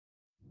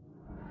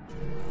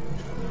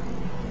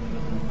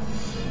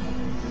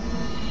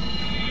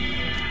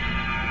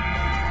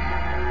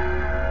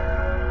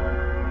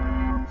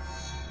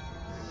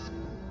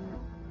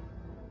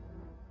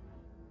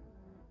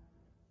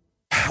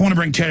want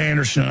to bring Ted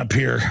Anderson up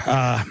here.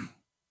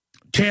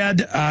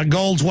 Ted,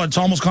 gold's it's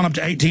almost gone up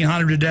to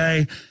 1,800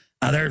 today.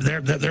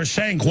 They're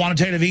saying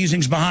quantitative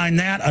easing's behind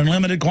that,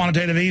 unlimited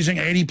quantitative easing,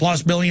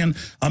 80+ billion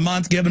a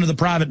month given to the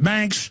private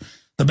banks.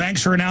 The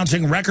banks are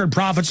announcing record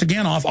profits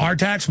again off our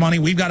tax money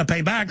we've got to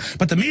pay back.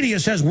 But the media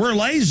says we're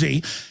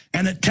lazy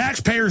and that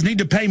taxpayers need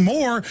to pay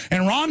more.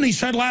 And Romney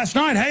said last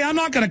night, hey, I'm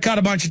not going to cut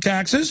a bunch of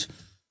taxes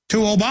to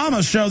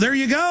Obama. So there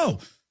you go.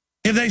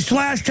 If they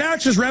slash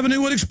taxes,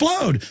 revenue would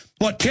explode.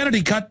 What,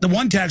 Kennedy cut the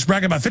one tax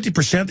bracket by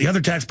 50%, the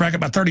other tax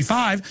bracket by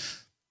 35%.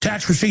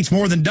 Tax receipts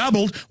more than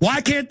doubled. Why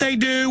can't they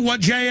do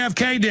what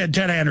JFK did,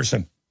 Ted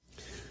Anderson?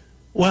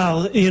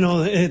 Well, you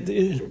know,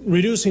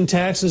 reducing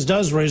taxes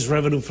does raise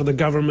revenue for the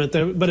government,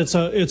 but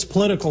it's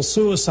political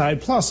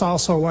suicide. Plus,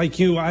 also, like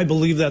you, I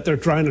believe that they're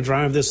trying to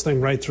drive this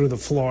thing right through the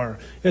floor.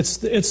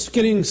 It's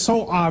getting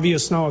so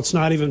obvious now it's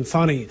not even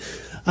funny.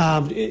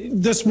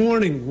 This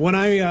morning, when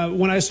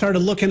I started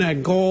looking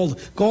at gold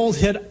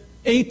hit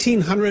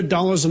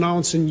 $1,800 an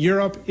ounce in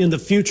Europe in the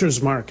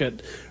futures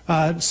market.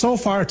 So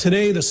far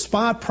today, the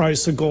spot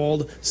price of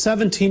gold,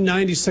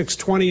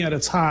 $1796.20 at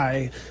its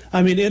high.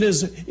 I mean,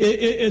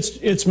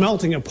 it's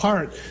melting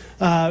apart.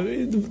 Mario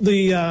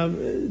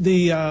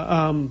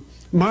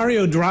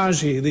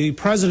Draghi, the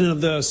president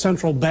of the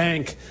central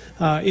bank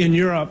in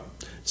Europe,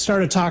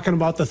 started talking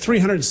about the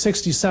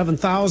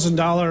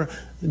 $367,000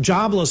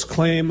 jobless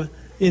claim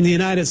in the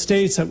United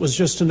States that was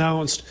just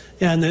announced,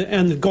 and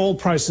the gold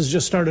prices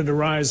just started to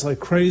rise like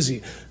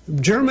crazy.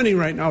 Germany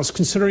right now is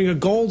considering a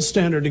gold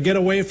standard to get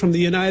away from the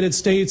United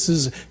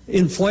States'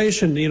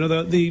 inflation. You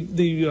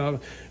know,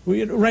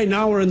 right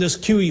now we're in this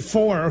QE4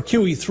 or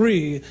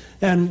QE3,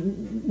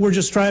 and we're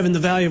just driving the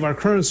value of our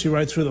currency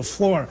right through the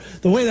floor.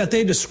 The way that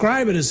they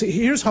describe it is,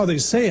 here's how they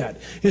say it.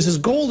 It says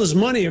gold is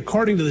money,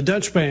 according to the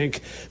Dutch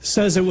bank,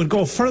 says it would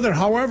go further,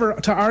 however,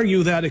 to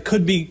argue that it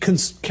could be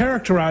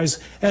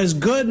characterized as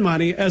good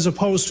money as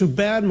opposed to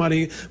bad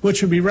money,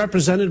 which would be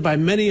represented by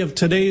many of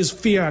today's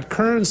fiat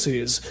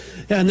currencies.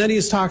 And then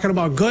he's talking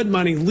about good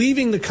money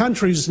leaving the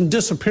countries and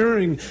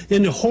disappearing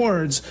into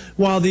hordes,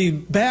 while the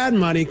bad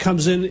money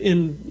comes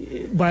in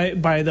by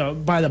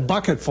the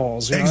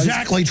bucketfuls. You know?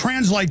 Exactly.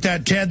 Translate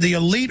that, Ted. The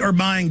elite are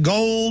buying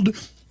gold,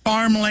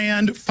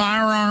 farmland,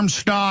 firearm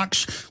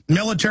stocks,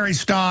 military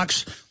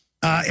stocks,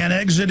 and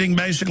exiting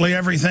basically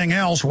everything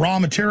else, raw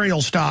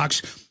material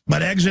stocks,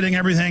 but exiting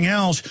everything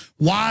else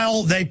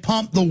while they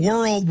pump the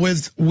world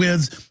with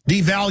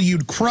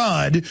devalued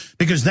crud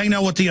because they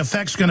know what the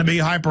effect's going to be,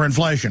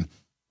 hyperinflation.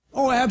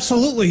 Oh,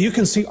 absolutely. You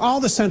can see all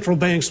the central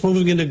banks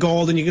moving into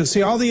gold, and you can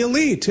see all the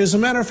elite. As a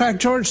matter of fact,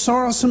 George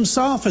Soros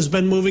himself has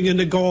been moving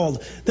into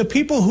gold. The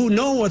people who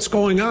know what's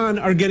going on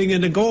are getting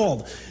into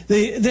gold.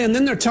 Then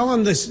they're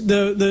telling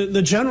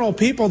the general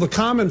people, the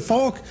common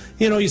folk,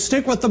 you know, you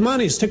stick with the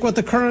money, stick with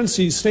the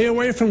currency, stay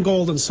away from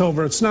gold and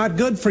silver. It's not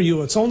good for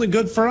you. It's only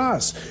good for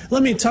us.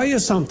 Let me tell you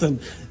something.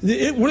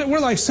 We're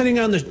like sitting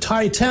on the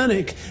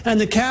Titanic,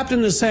 and the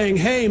captain is saying,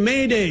 hey,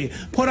 Mayday,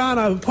 put on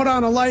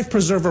a life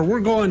preserver.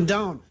 We're going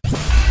down.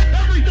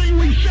 Everything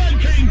we said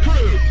came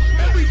true.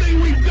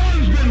 Everything we've done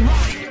has been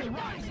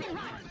right.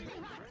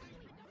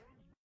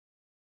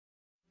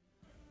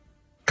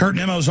 Kurt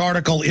Nemo's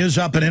article is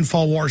up at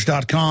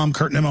Infowars.com.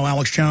 Kurt Nemo,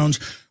 Alex Jones.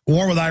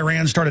 War with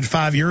Iran started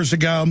 5 years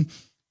ago,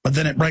 but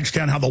then it breaks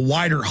down how the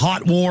wider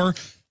hot war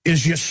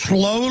is just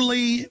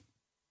slowly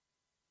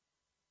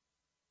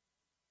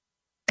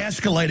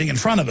escalating in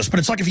front of us. But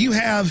it's like if you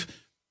have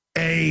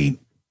a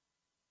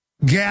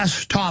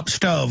gas top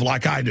stove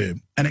like I do,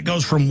 and it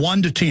goes from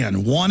 1 to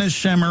 10. 1 is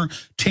simmer,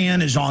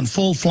 10 is on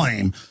full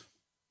flame.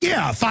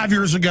 Yeah, 5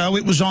 years ago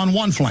it was on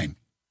 1 flame.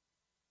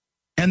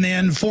 And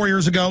then 4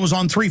 years ago it was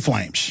on 3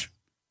 flames.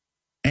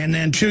 And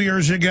then 2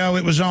 years ago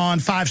it was on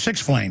 5,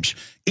 6 flames.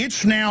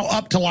 It's now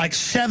up to like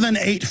 7,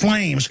 8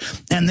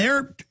 flames, and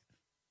they're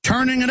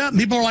turning it up.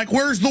 People are like,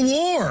 where's the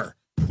war?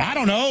 I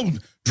don't know.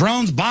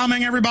 Drones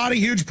bombing everybody,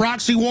 huge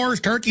proxy wars,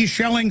 Turkey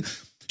shelling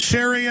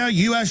Syria,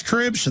 U.S.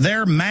 troops,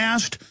 they're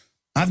massed.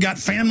 I've got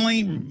family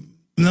in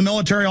the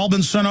military all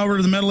been sent over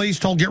to the Middle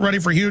East, told get ready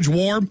for a huge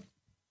war.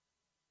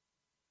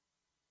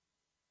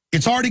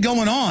 It's already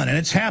going on, and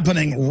it's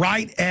happening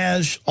right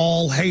as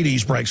all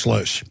Hades breaks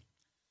loose.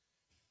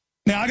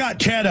 Now, I got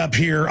Ted up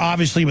here.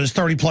 Obviously, with his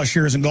 30-plus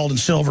years in gold and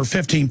silver,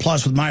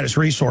 15-plus with Midas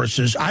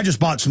Resources. I just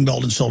bought some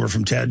gold and silver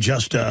from Ted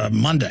just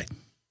Monday.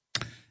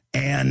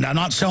 And I'm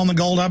not selling the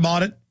gold. I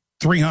bought it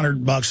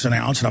 $300 an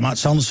ounce. And I'm not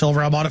selling the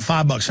silver. I bought it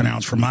 $5 an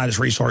ounce from Midas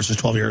Resources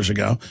 12 years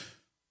ago.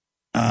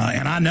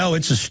 And I know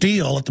it's a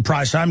steal at the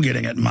price I'm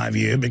getting it, in my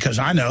view, because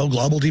I know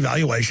global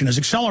devaluation is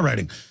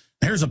accelerating.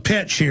 Here's a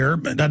pitch here.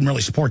 It doesn't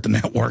really support the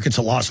network. It's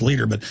a loss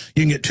leader, but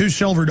you can get $2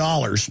 silver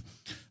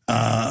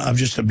of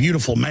just a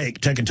beautiful make.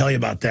 Ted can tell you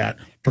about that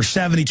for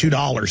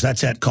 $72.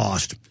 That's at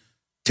cost.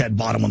 Ted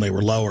bought them when they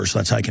were lower, so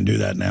that's how I can do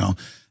that now.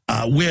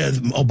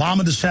 With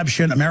Obama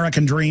Deception,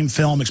 American Dream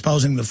film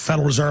exposing the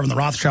Federal Reserve and the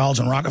Rothschilds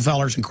and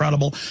Rockefellers,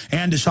 incredible,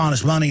 and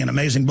Dishonest Money, an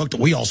amazing book that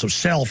we also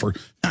sell for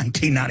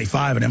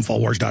 $19.95 at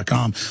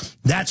Infowars.com.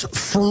 That's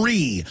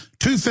free.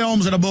 2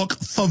 films and a book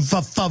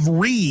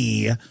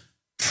free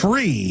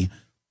free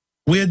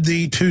with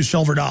the $2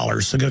 silver.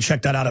 So go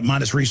check that out at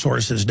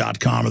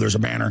MidasResources.com, or there's a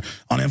banner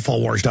on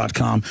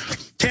Infowars.com.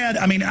 Ted,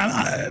 I mean,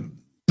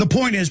 the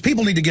point is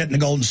people need to get into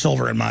gold and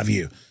silver, in my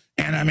view.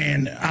 And, I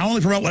mean, I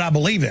only promote what I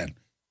believe in.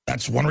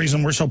 That's one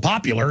reason we're so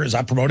popular, is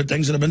I promoted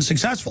things that have been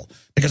successful,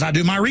 because I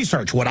do my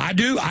research. What I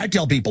do, I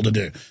tell people to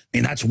do. I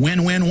mean, that's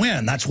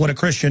win-win-win. That's what a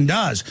Christian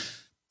does.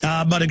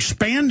 But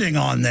expanding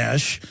on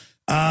this,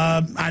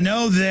 I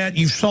know that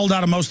you've sold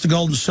out of most of the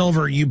gold and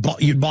silver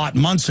you'd bought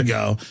months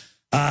ago.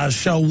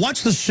 So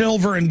what's the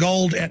silver and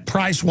gold at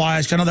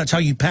price-wise? I know that's how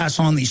you pass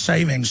on these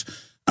savings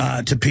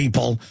to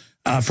people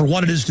for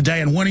what it is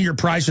today. And when are your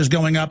prices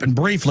going up? And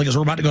briefly, because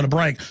we're about to go to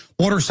break,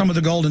 what are some of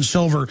the gold and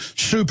silver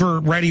super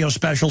radio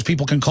specials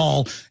people can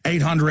call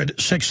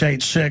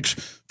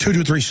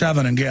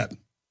 800-686-2237 and get?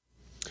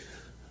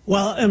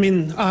 Well, I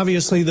mean,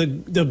 obviously,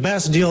 the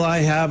best deal I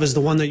have is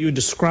the one that you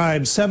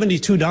described.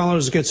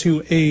 $72 gets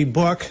you a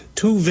book,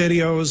 2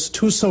 videos,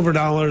 2 silver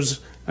dollars.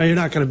 You're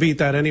not going to beat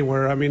that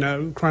anywhere. I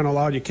mean, crying out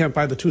loud, you can't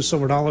buy the $2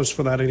 silver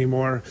for that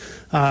anymore.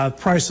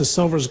 Price of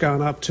silver's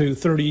gone up to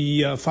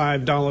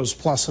 $35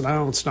 plus an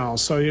ounce now.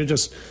 So you're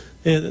just,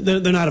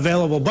 they're not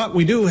available. But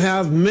we do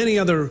have many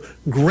other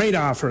great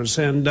offers.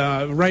 And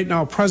right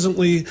now,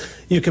 presently,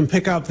 you can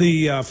pick up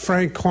the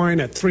Frank coin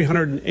at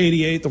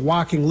 $388, the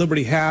Walking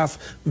Liberty half.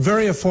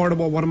 Very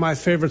affordable. One of my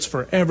favorites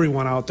for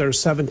everyone out there,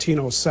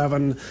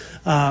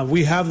 $17.07.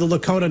 We have the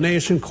Lakota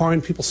Nation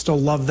coin. People still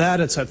love that.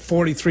 It's at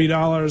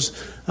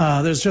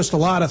 $43. There's just a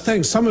lot of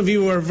things. Some of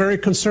you are very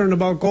concerned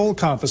about gold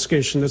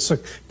confiscation. It's a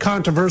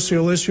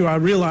controversial issue, I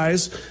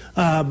realize.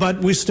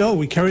 But we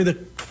carry the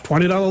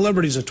 $20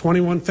 Liberties at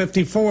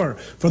 $21.54.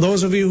 For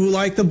those of you who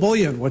like the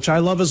bullion, which I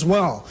love as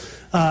well.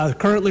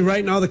 Currently,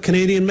 right now, the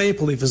Canadian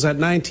Maple Leaf is at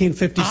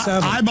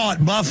 $19.57. I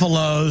bought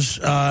buffaloes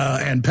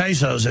and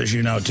pesos, as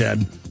you know,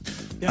 Ted.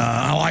 Yeah.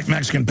 I like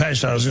Mexican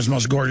pesos. It's the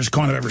most gorgeous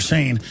coin I've ever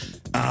seen.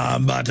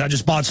 But I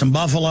just bought some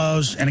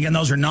buffaloes. And again,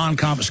 those are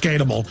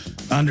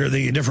non-confiscatable under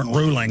the different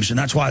rulings, and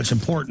that's why it's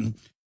important.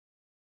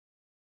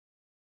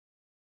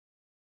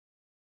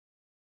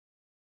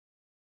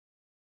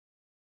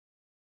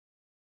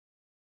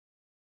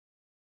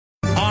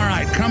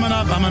 Coming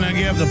up, I'm going to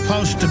give the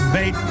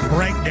post-debate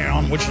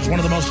breakdown, which is one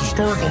of the most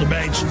historical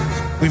debates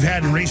we've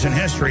had in recent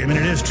history. I mean,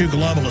 it is two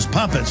globalist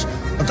puppets,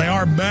 but they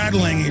are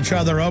battling each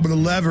other over the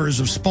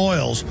levers of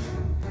spoils,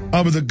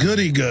 over the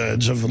goody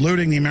goods of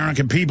looting the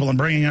American people and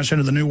bringing us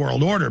into the New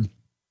World Order.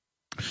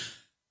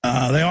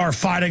 They are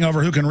fighting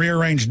over who can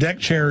rearrange deck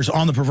chairs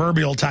on the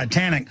proverbial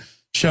Titanic.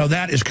 So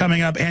that is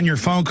coming up, and your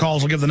phone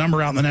calls. I'll give the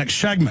number out in the next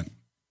segment.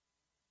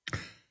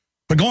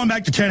 But going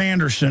back to Ted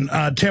Anderson,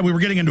 Ted, we were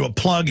getting into a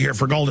plug here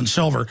for gold and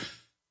silver.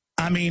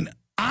 I mean,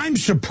 I'm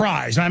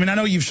surprised. I mean, I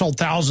know you've sold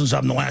thousands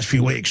of them the last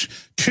few weeks.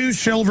 $2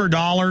 silver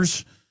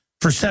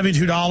for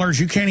 $72.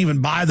 You can't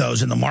even buy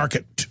those in the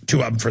market,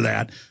 2 of them for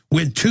that,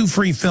 with 2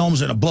 free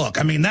films and a book.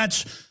 I mean,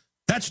 that's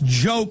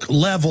joke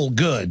level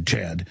good,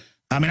 Ted.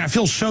 I mean, I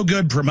feel so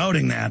good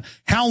promoting that.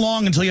 How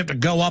long until you have to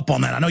go up on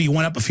that? I know you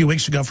went up a few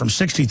weeks ago from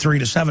 63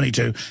 to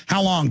 72.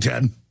 How long,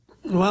 Ted?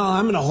 Well,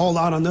 I'm going to hold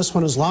out on this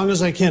one as long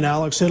as I can,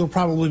 Alex. It'll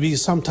probably be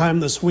sometime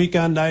this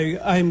weekend.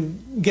 I'm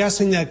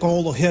guessing that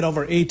gold will hit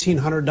over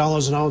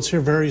 $1,800 an ounce here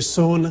very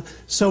soon.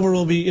 Silver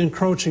will be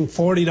encroaching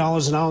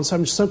 $40 an ounce.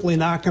 I'm simply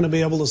not going to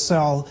be able to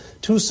sell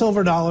 $2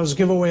 silver,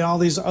 give away all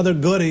these other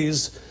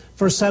goodies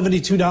for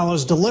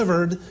 $72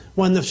 delivered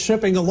when the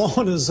shipping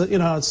alone is, it's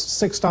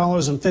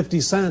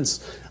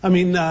 $6.50. I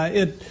mean,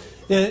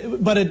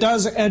 but it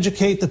does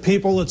educate the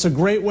people. It's a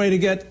great way to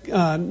get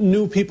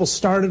new people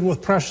started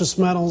with precious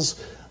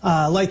metals.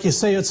 Like you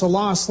say, it's a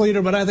loss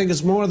leader, but I think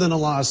it's more than a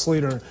loss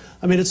leader.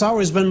 I mean, it's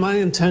always been my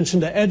intention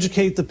to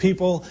educate the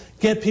people,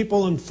 get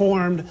people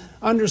informed,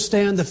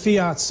 understand the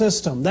fiat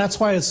system. That's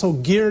why it's so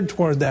geared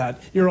toward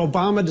that. Your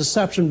Obama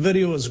deception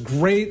video is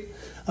great.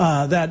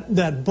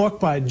 That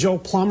book by Joe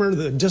Plummer,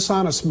 The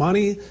Dishonest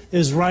Money,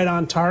 is right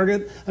on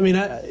target. I mean,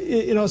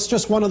 it's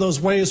just one of those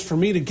ways for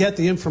me to get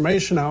the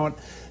information out.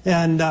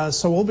 And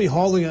so we'll be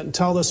holding it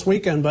until this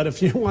weekend. But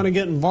if you want to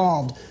get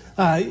involved,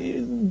 let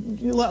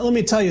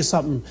me tell you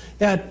something.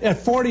 At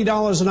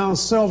 $40 an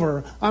ounce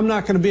silver, I'm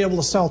not going to be able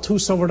to sell $2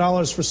 silver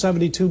for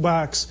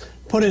 $72.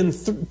 Put in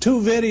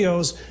 2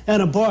 videos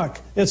and a book.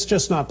 It's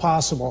just not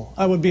possible.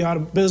 I would be out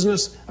of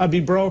business. I'd be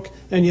broke,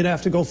 and you'd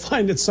have to go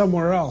find it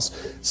somewhere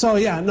else. So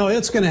yeah, no,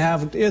 it's going to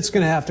have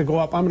to go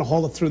up. I'm going to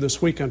hold it through this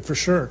weekend for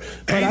sure.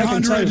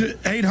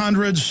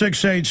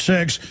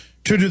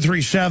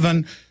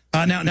 800-686-2237.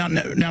 Now,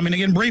 I mean,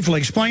 again, briefly,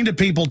 explain to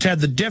people, Ted,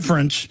 the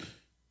difference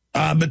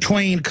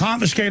between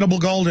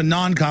confiscatable gold and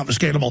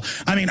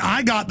non-confiscatable. I mean,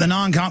 I got the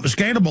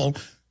non-confiscatable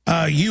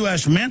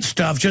U.S. Mint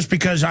stuff just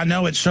because I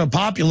know it's so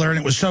popular and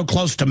it was so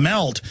close to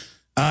melt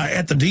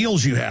at the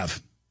deals you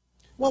have.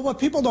 Well, what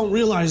people don't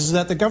realize is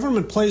that the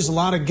government plays a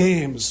lot of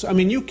games. I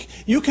mean,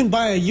 you can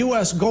buy a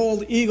U.S.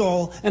 Gold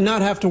Eagle and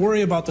not have to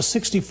worry about the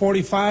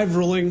 60-45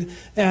 ruling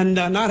and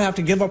not have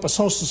to give up a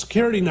Social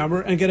Security number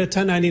and get a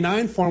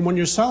 1099 form when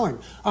you're selling.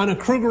 On a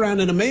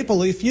Krugerrand and a Maple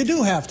Leaf, you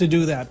do have to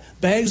do that.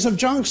 Bags of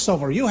junk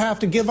silver, you have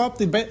to give up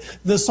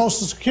the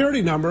Social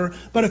Security number,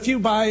 but if you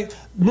buy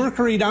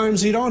Mercury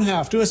dimes, you don't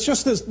have to. It's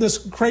just this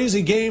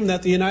crazy game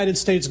that the United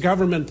States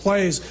government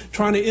plays,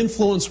 trying to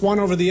influence one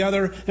over the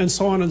other and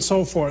so on and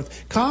so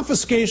forth.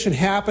 Confiscation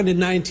happened in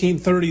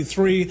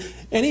 1933.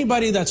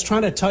 Anybody that's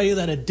trying to tell you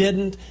that it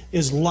didn't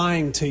is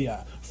lying to you.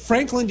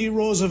 Franklin D.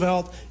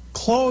 Roosevelt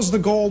closed the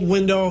gold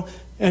window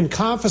and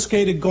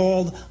confiscated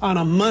gold on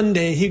a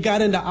Monday. He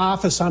got into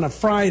office on a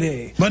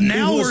Friday. But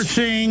now we're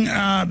seeing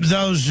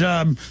those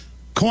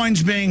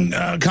coins being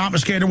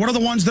confiscated. What are the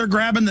ones they're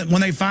grabbing that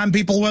when they find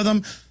people with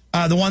them?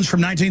 The ones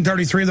from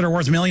 1933 that are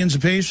worth millions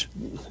apiece?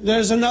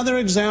 There's another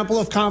example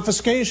of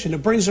confiscation.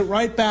 It brings it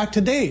right back to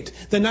date.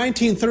 The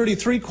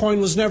 1933 coin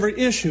was never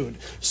issued.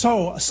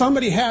 So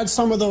somebody had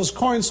some of those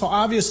coins, so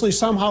obviously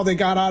somehow they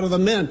got out of the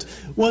mint.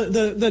 Well,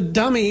 the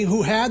dummy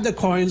who had the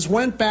coins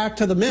went back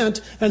to the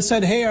mint and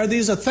said, hey, are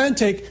these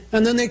authentic?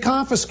 And then they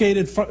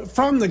confiscated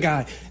from the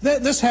guy.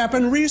 This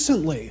happened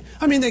recently.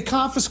 I mean, they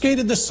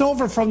confiscated the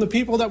silver from the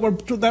people that were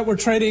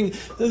trading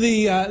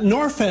the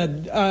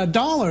Norfed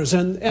dollars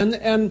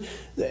and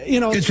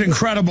you know, it's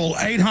incredible.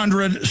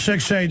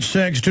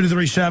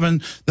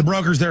 800-686-2237. The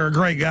brokers there are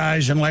great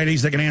guys and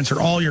ladies that can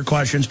answer all your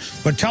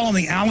questions. But tell them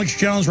the Alex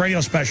Jones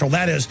radio special.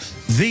 That is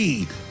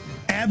the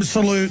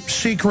absolute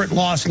secret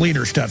lost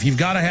leader stuff. You've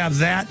got to have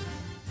that.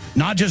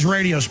 Not just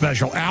radio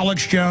special.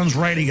 Alex Jones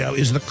Radio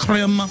is the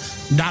creme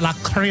de la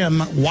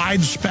creme,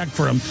 wide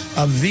spectrum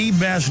of the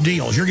best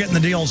deals. You're getting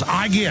the deals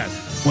I get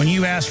when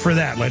you ask for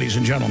that, ladies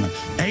and gentlemen.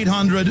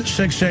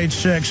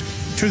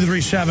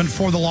 800-686-2237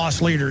 for the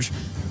lost leaders.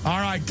 All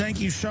right,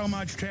 thank you so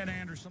much, Ted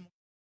Anderson.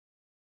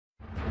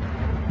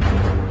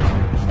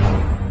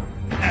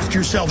 Ask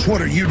yourselves,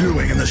 what are you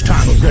doing in this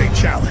time of great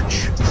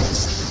challenge?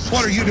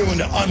 What are you doing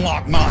to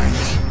unlock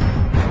minds?